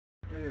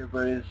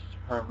everybody's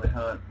permanently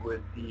hunt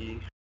with the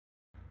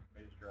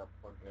MazeDrop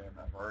plugin.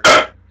 I've already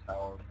got the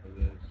tower for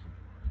this.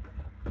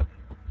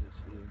 This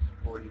is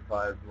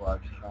 45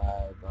 blocks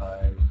high by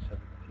 17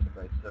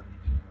 by 17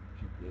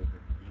 to give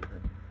an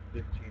even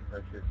 15 by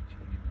 15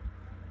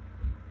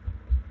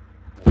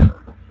 floor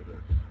for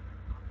this.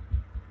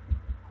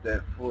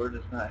 That floor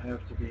does not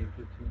have to be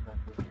 15 by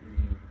 15, it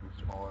can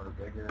be smaller or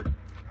bigger.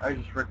 I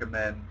just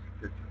recommend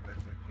 15 by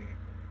 15.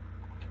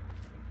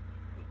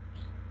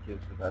 It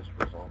gives the best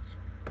results.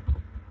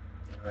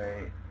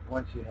 Anyway,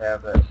 once you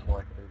have that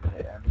selected,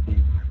 hit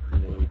empty,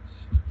 create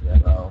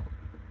demo.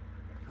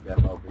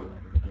 Demo being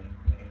the game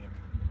name.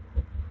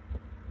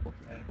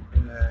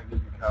 And give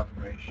you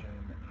confirmation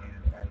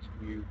and ask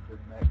you for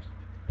the next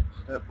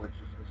step, which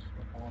is this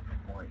spawn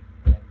point.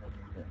 And then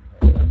you're going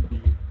to hit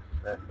empty,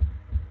 set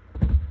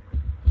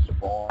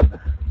spawn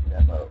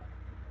demo.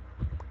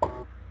 And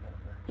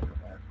then you're going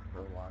to ask for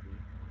a lobby.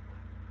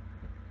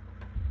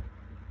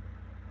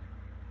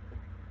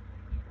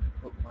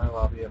 Put my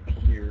lobby up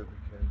here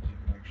because you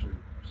can actually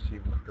see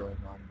what's going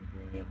on in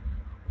the game.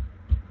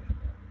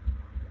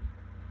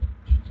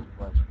 It's just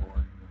less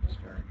boring than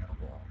staring at a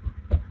wall.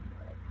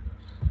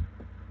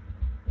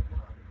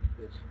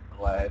 This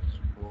glass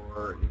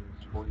floor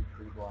is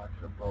 43 blocks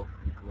above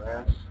the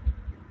grass.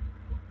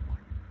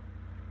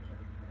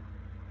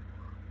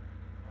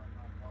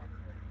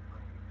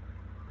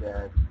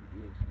 That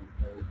is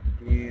because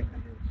the game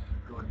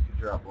is going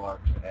to drop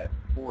blocks at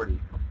 40.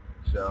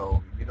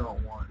 So you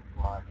don't want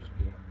blocks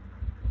being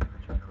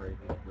generated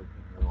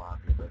within your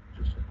lobby. That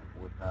just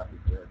would not be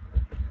good.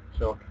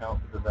 So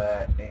account for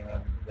that,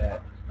 and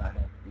that does not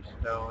have to be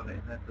stone,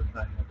 and that does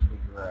not have to be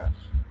grass.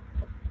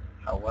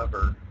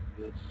 However,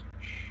 this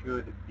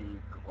should be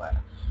glass.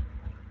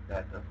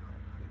 That doesn't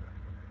have to be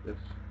that.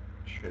 This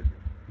should be.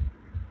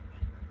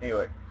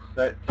 Anyway,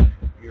 set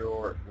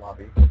your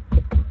lobby.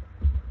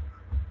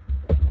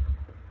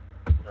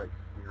 Right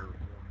here will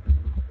be.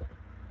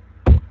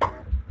 It's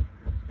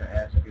going to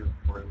ask you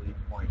for a lead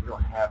point. You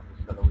don't have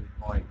to set a lead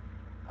point.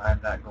 I'm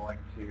not going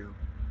to.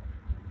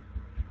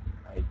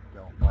 I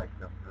don't like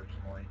them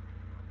personally.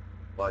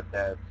 But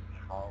that's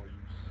how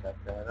you set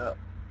that up.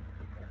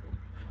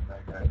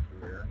 Back out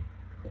here.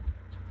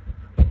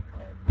 And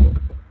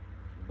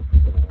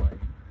join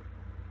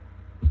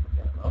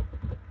demo.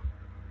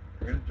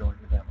 You're going to join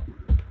the demo.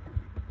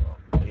 Well,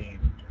 the game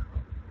demo.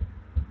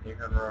 You're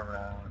going to run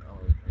around. Oh,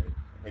 okay.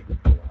 Take it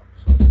too long.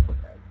 So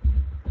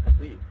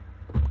leave.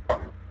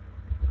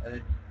 And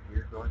then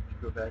you're going to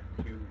go back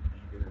to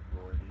either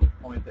your lead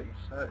point that you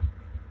set,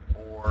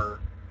 or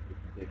if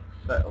you didn't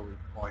set a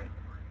lead point,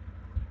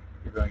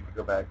 you're going to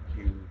go back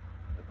to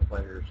the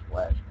player's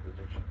last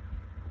position.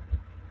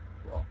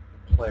 Well,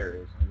 the player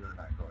is, you're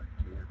not going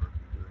to, you're going to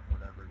be doing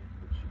whatever it is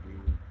that you do,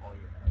 all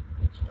your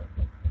admin stuff.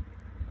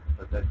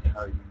 But that's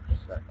how you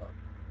set up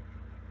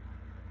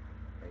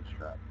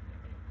MazeDrop.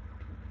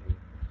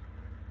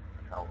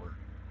 Tower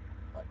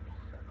like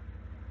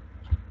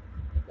setup.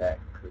 That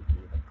could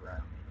be the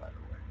ground, by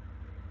the way.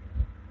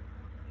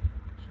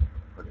 Just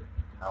put it in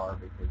tower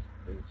because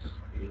this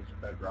is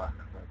bedrock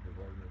like the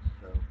way this,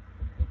 so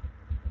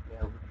yeah,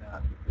 it would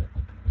not be good.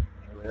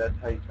 Anyway, that's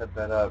how you set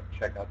that up.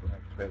 Check out the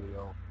next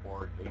video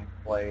for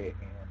gameplay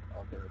and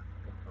other